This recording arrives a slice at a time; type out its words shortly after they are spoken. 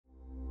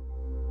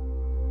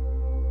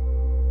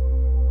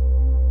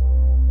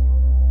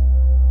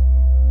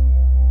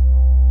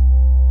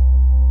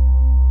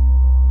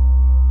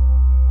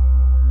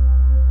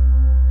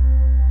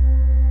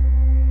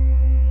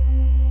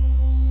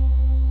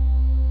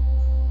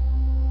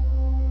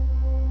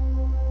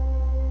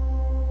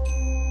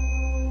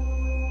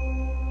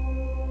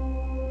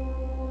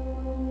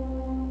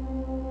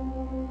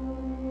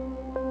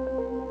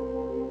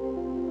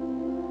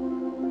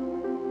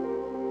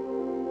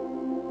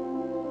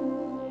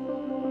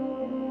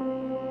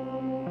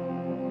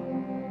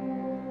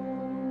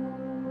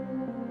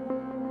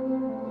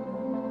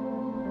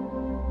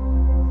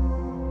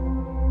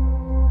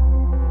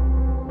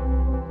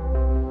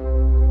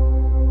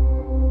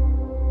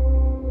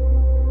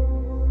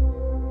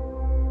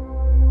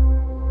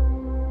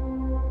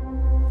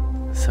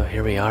So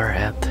here we are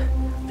at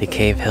the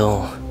Cave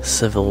Hill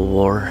Civil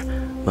War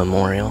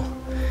Memorial.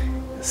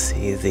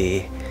 See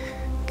the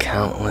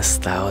countless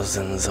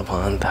thousands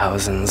upon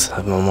thousands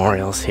of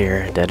memorials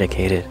here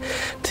dedicated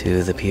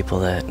to the people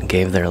that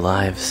gave their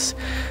lives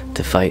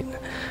to fight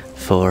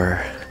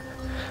for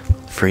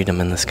freedom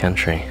in this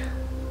country.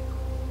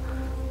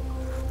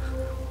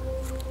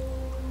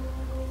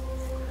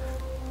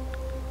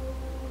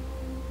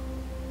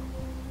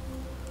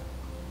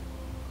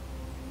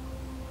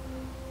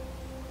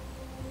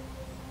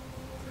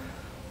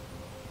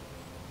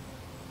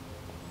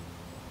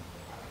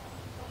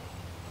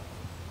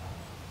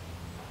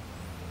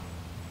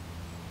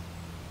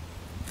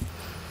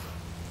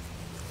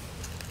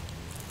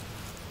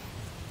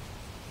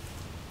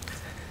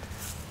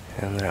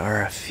 And there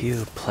are a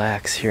few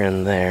plaques here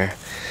and there.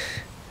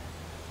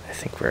 I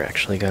think we're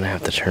actually going to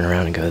have to turn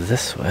around and go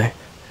this way.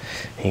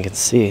 You can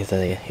see that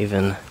they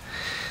even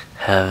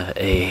have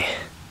a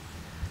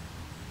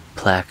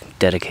plaque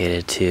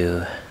dedicated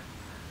to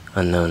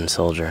unknown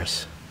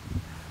soldiers.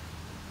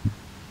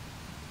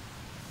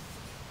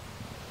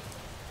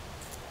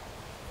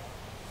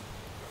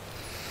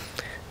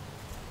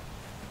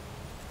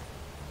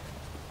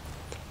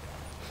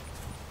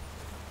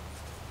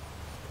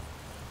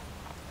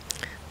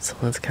 So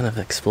let's kind of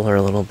explore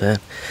a little bit.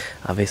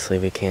 Obviously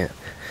we can't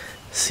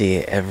see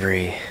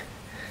every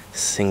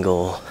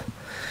single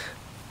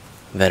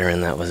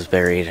veteran that was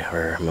buried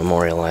or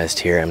memorialized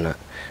here. I'm not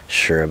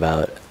sure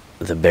about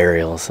the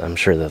burials. I'm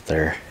sure that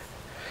there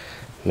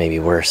maybe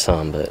were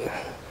some, but...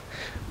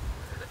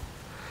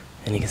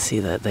 And you can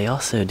see that they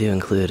also do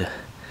include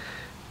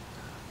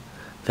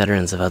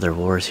veterans of other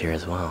wars here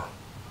as well,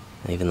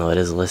 even though it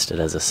is listed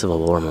as a Civil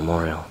War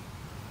memorial.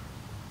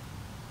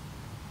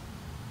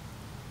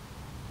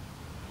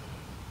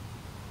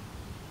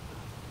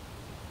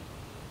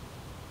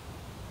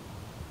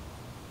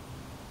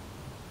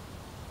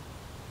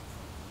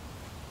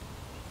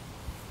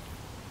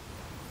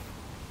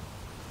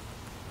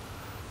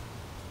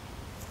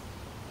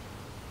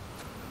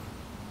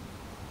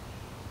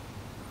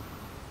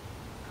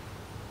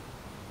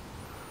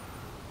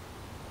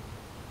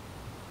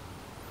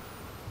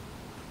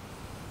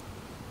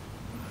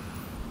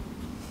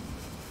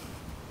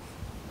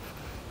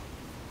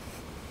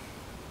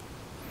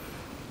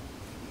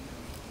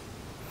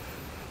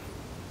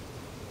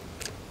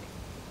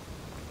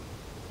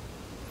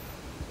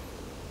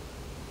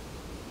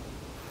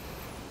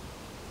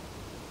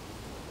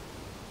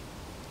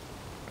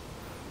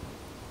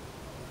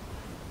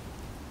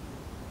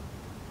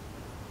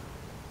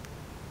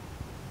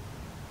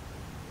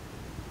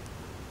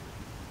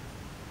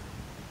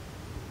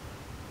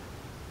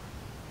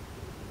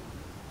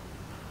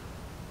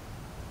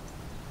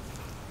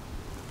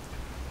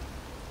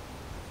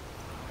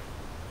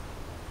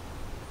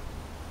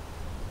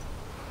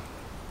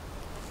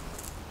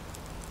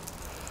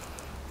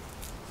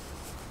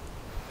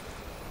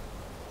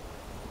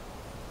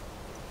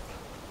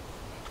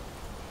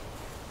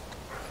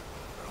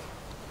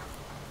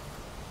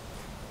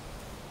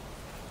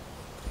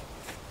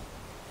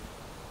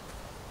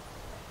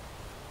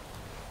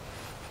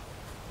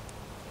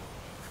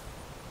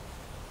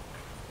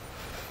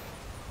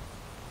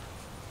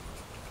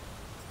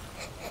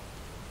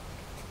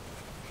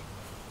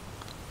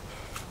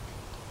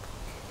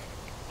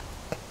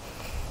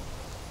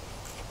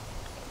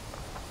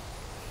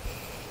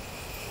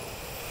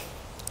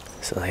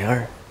 So they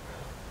are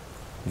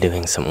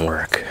doing some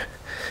work.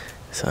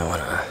 So I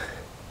want to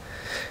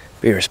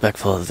be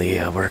respectful of the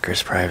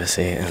workers'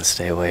 privacy and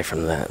stay away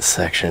from that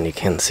section. You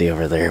can see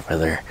over there where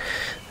they're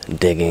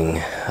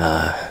digging.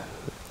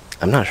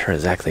 I'm not sure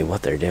exactly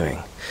what they're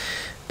doing,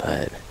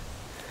 but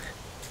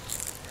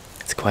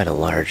it's quite a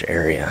large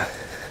area.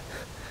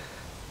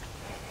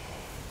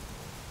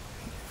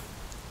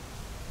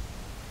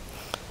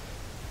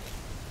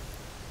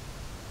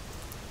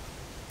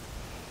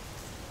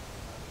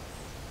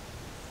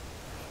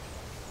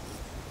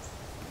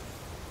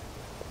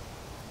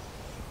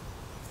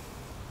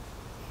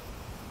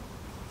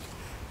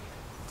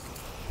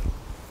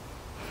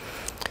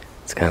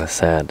 It's kind of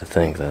sad to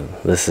think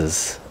that this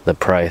is the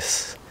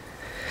price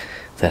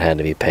that had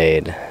to be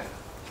paid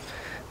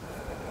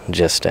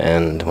just to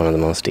end one of the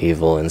most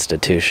evil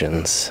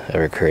institutions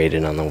ever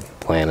created on the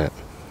planet.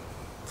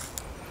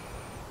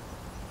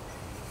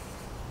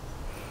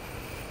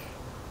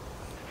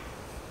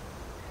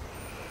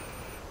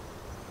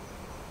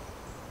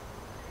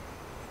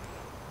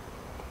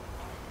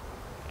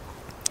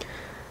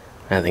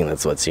 I think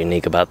that's what's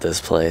unique about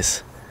this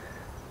place.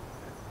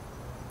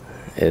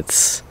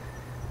 It's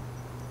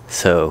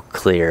so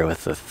clear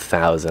with the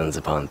thousands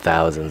upon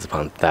thousands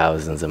upon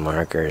thousands of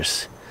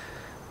markers,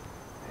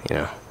 you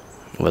know,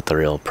 what the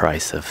real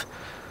price of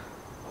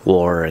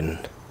war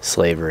and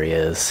slavery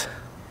is.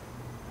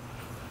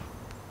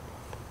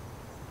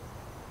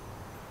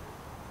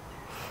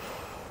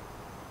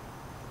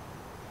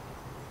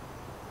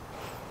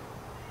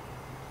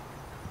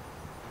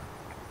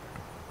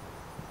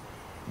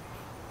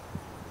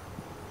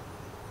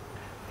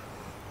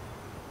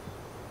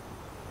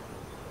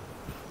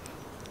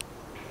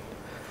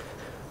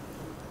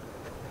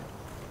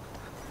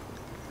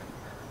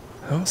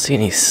 don't see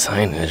any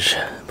signage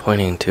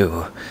pointing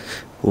to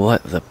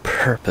what the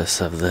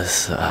purpose of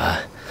this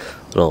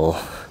little,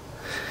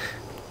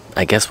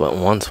 I guess what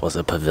once was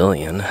a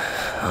pavilion,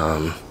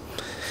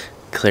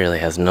 clearly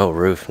has no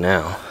roof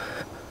now.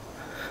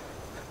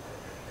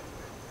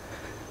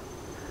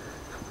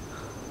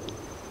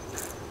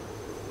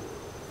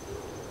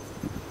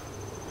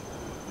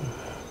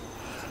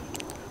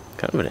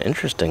 Kind of an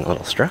interesting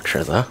little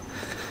structure, though.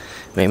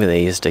 Maybe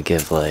they used to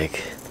give,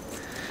 like,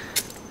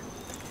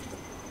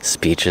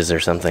 speeches or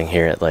something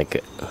here at,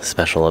 like,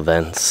 special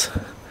events.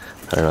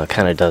 I don't know, it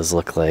kind of does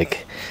look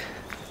like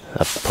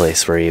a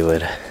place where you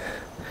would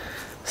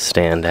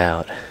stand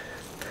out.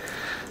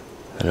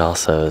 It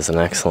also is an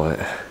excellent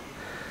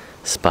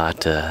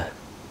spot to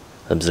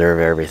observe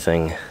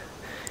everything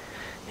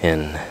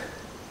in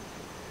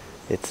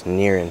its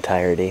near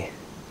entirety.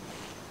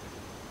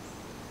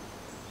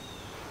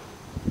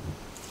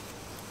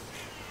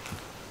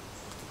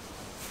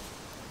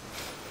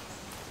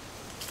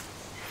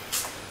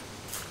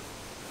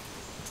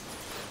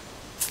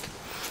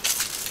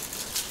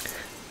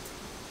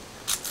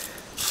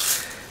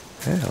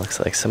 Yeah, it looks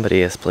like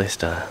somebody has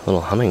placed a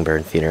little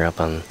hummingbird feeder up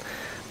on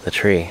the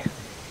tree.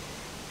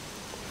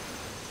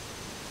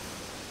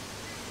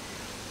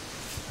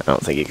 I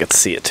don't think you could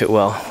see it too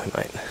well. We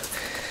might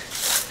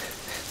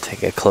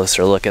take a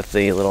closer look at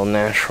the little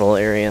natural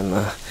area in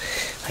the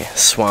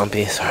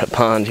swampy sort of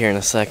pond here in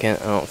a second.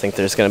 I don't think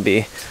there's going to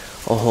be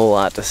a whole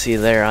lot to see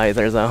there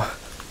either, though.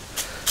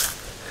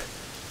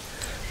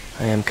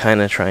 I am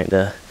kind of trying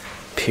to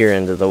peer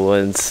into the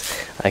woods.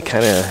 I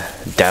kind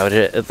of doubt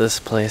it at this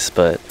place,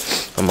 but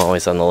I'm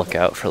always on the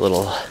lookout for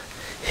little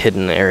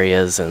hidden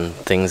areas and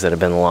things that have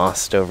been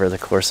lost over the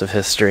course of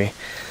history.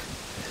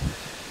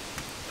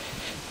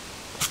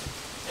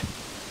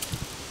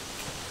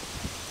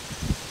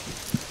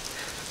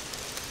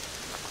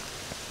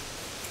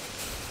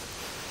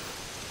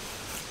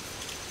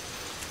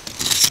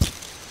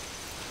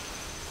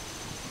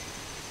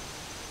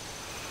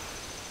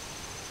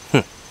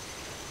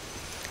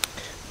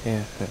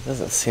 Yeah, it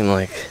doesn't seem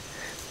like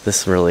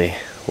this really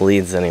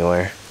leads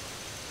anywhere.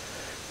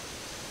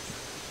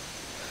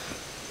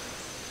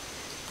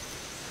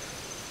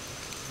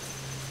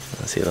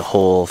 See, the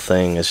whole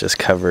thing is just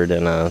covered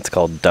in it's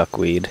called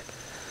duckweed.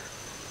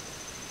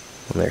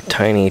 And they're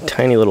tiny,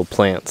 tiny little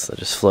plants that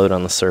just float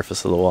on the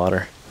surface of the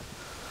water.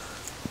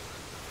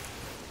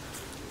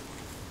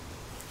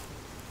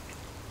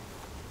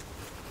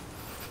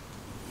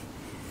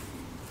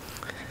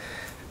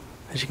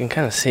 As you can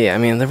kind of see, I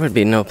mean, there would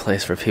be no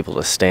place for people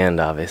to stand,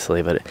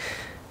 obviously, but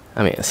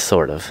I mean, it's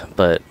sort of,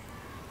 but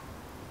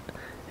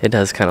it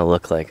does kind of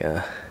look like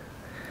a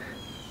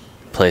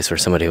place where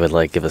somebody would,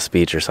 like, give a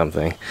speech or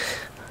something.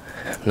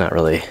 I'm not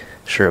really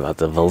sure about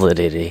the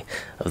validity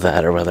of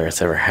that or whether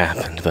it's ever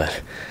happened,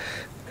 but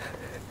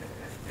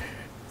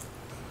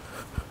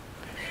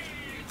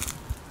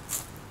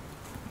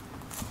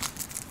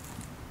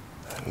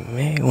I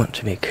may want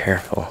to be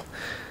careful.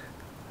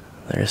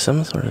 There's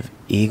some sort of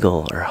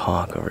eagle or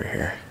hawk over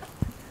here.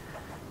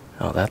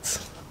 Oh,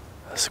 that's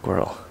a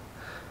squirrel.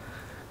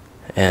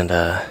 And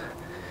I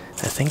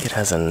think it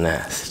has a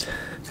nest.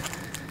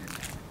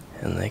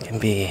 And they can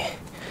be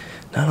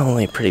not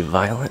only pretty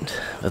violent,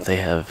 but they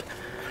have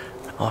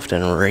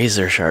often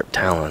razor-sharp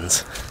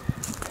talons.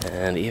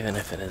 And even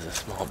if it is a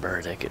small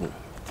bird, it can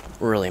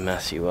really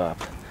mess you up.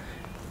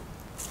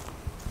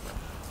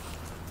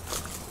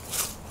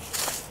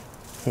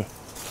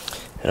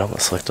 It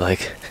almost looked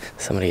like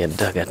somebody had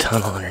dug a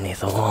tunnel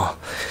underneath the wall.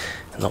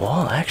 And the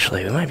wall,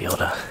 actually, we might be able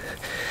to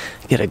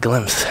get a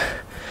glimpse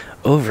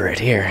over it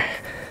here.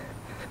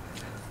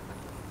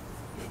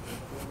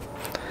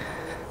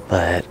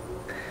 But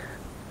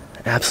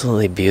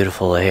absolutely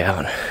beautiful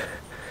layout.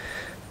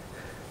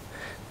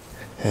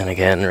 And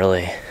again,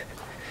 really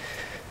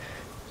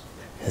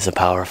is a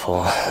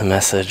powerful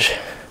message.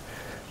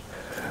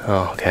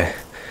 Oh, okay.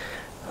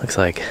 Looks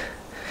like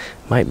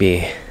might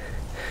be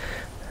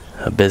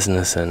a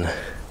business and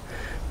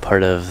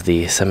part of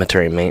the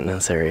cemetery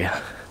maintenance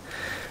area.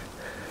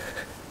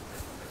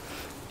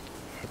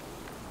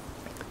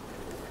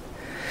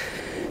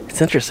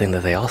 It's interesting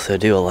that they also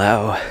do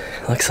allow,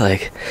 looks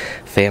like,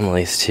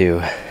 families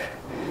to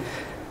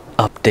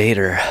update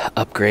or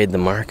upgrade the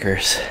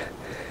markers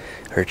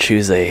or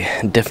choose a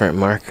different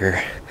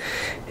marker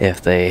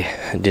if they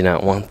do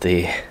not want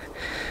the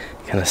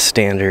kind of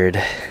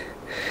standard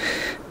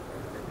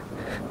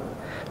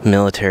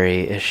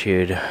military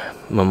issued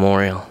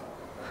memorial.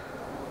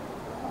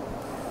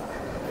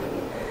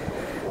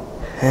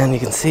 And you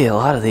can see a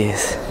lot of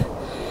these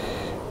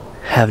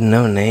have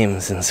no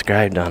names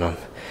inscribed on them,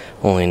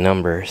 only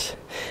numbers.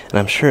 And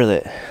I'm sure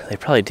that they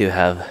probably do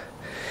have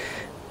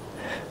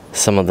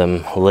some of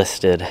them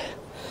listed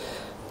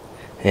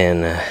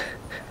in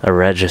a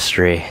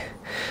registry,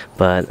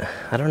 but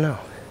I don't know.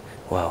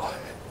 Wow.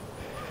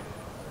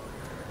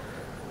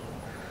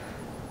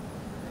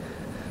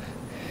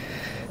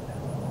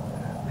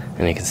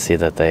 And you can see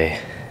that they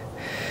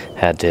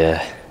had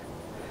to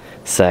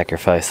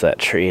sacrifice that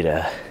tree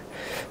to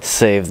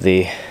save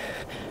the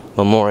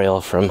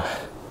memorial from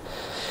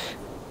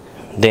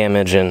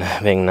damage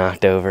and being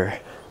knocked over.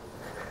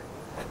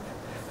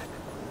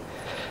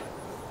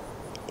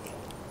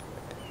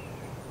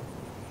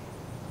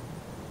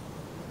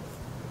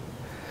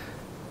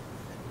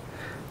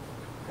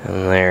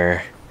 And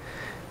there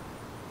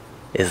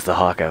is the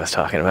hawk I was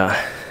talking about.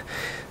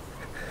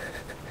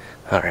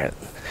 Alright,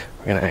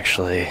 we're gonna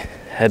actually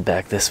head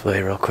back this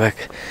way real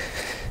quick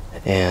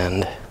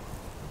and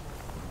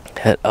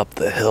head up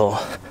the hill.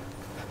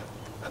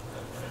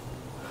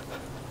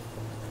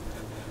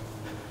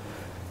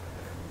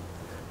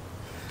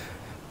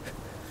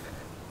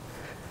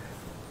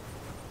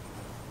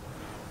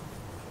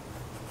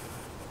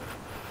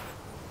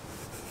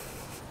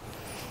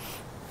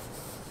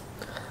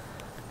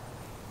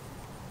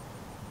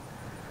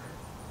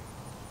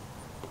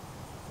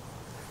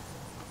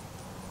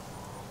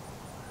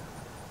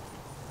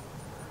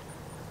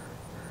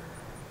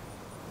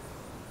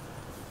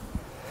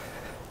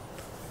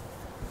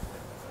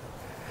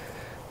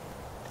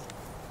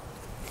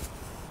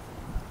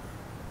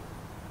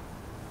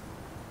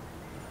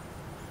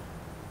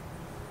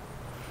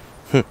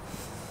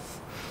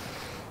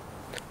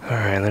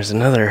 Alright, there's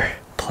another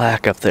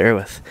plaque up there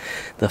with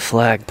the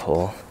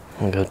flagpole.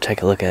 I'll go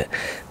take a look at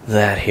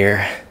that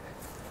here.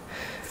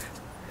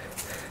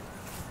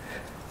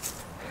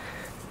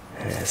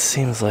 And it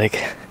seems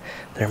like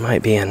there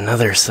might be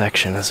another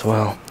section as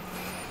well.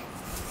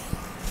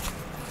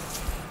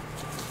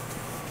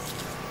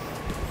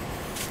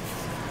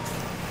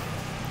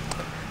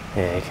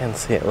 Yeah, you can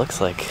see it looks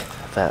like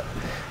that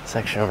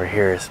section over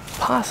here is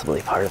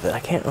possibly part of it. I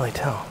can't really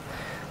tell.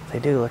 They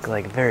do look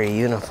like very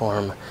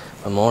uniform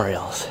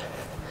memorials.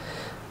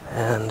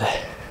 And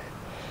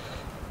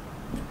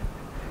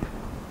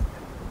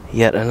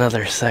yet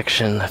another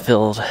section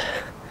filled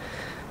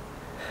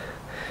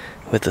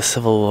with the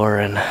Civil War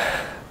and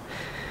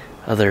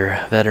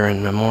other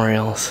veteran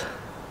memorials.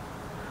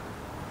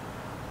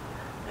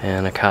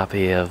 And a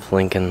copy of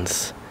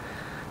Lincoln's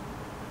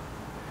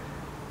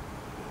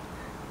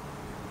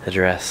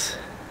address.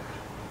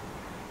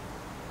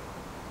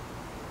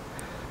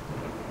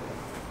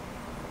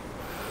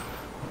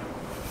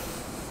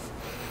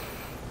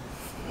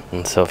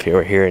 And so if you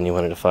were here and you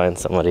wanted to find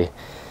somebody,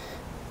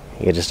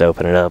 you could just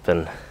open it up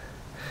and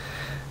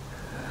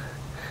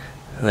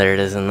there it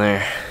is in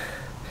there.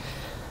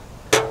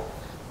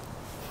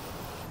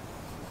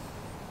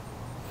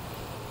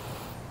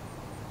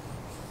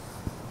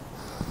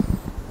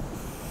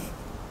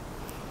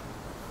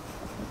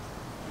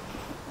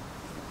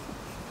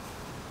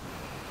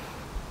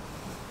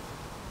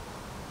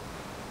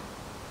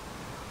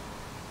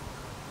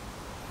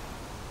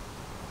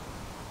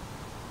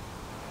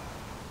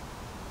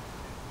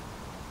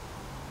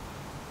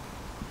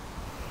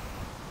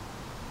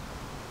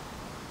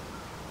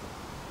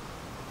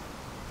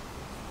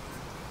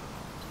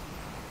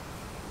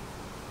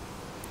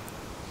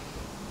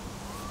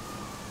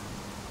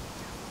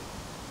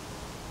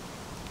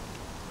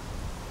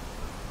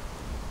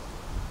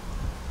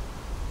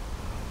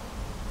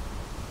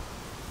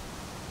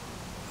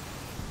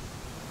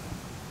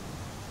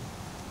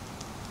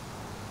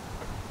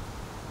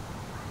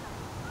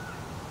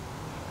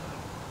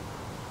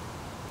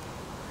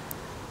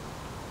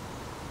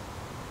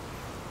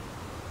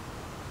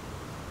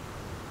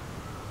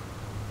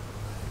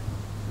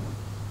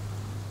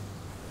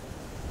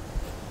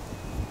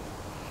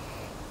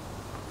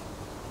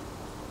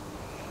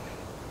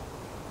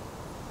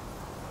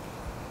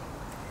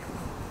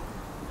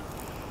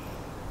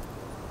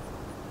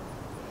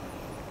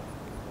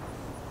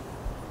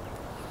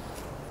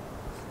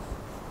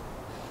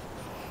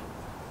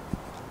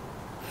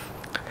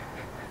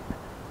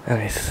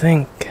 And I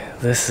think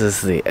this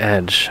is the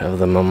edge of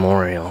the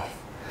memorial.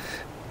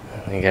 I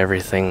think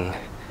everything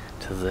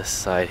to this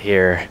side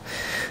here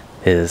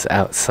is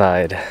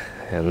outside,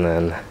 and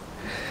then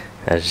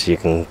as you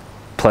can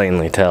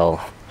plainly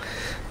tell,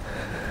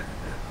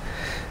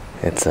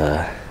 it's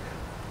the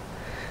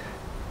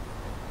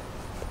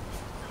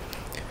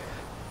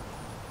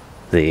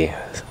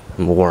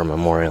war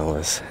memorial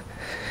is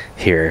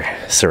here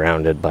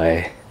surrounded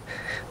by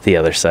the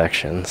other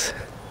sections.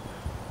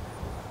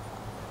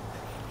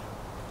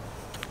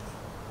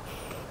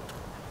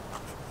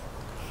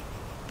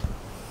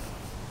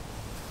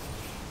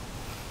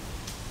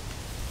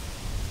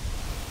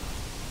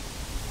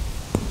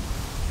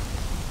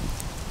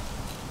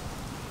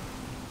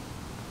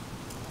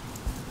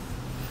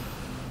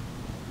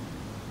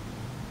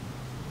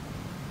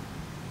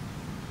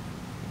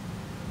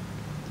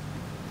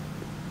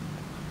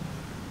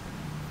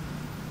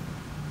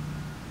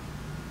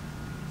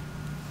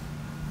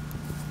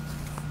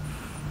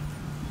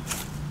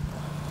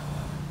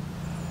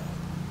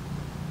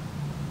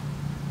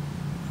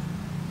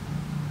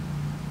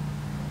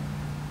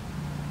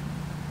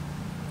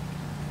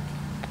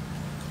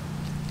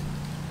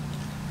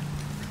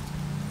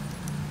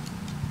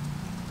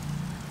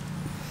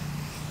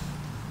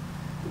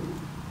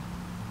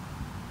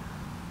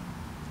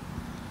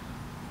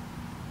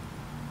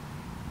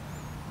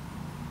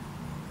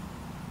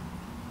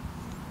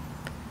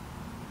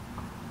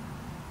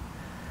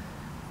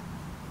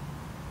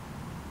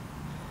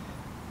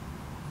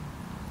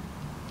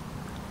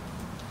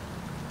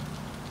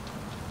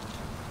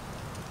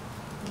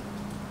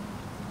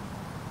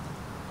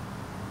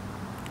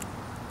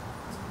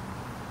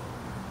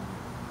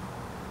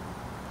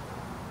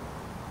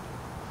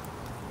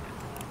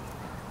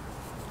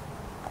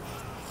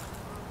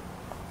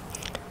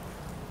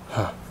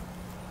 Huh.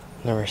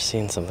 Never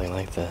seen something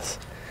like this.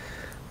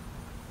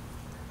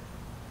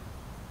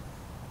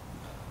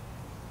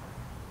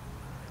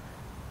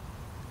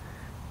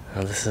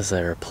 Now this is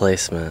a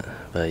replacement,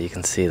 but you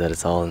can see that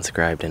it's all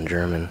inscribed in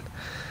German.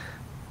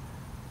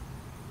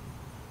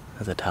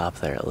 At the top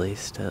there, at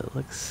least. It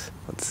looks,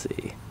 let's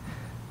see.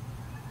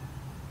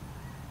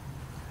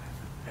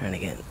 Trying to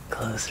get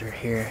closer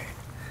here.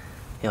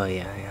 Oh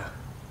yeah.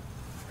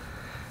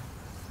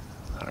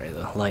 Sorry,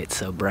 the light's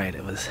so bright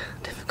it was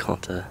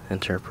difficult to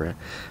interpret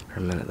for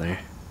a minute there.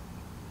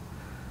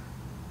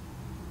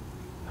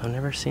 I've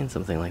never seen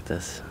something like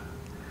this.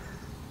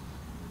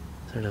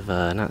 Sort of,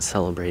 not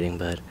celebrating,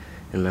 but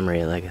in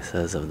memory, like it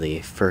says, of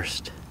the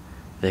first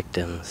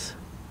victims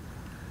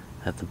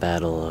at the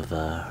Battle of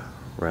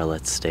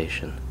Rowlett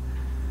Station.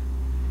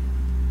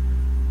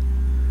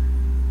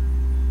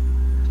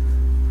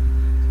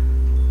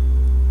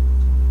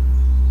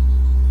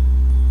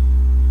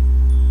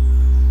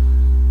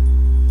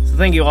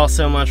 Thank you all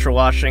so much for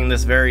watching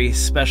this very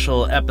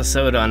special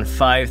episode on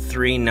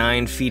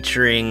 539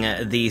 featuring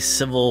the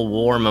Civil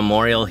War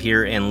Memorial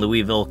here in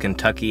Louisville,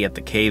 Kentucky at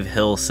the Cave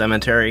Hill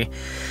Cemetery.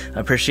 I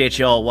appreciate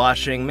you all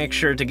watching. Make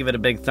sure to give it a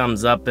big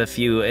thumbs up if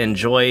you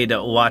enjoyed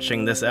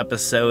watching this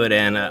episode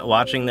and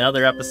watching the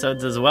other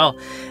episodes as well.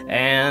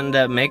 And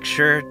make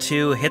sure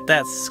to hit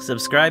that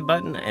subscribe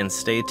button and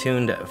stay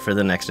tuned for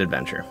the next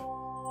adventure.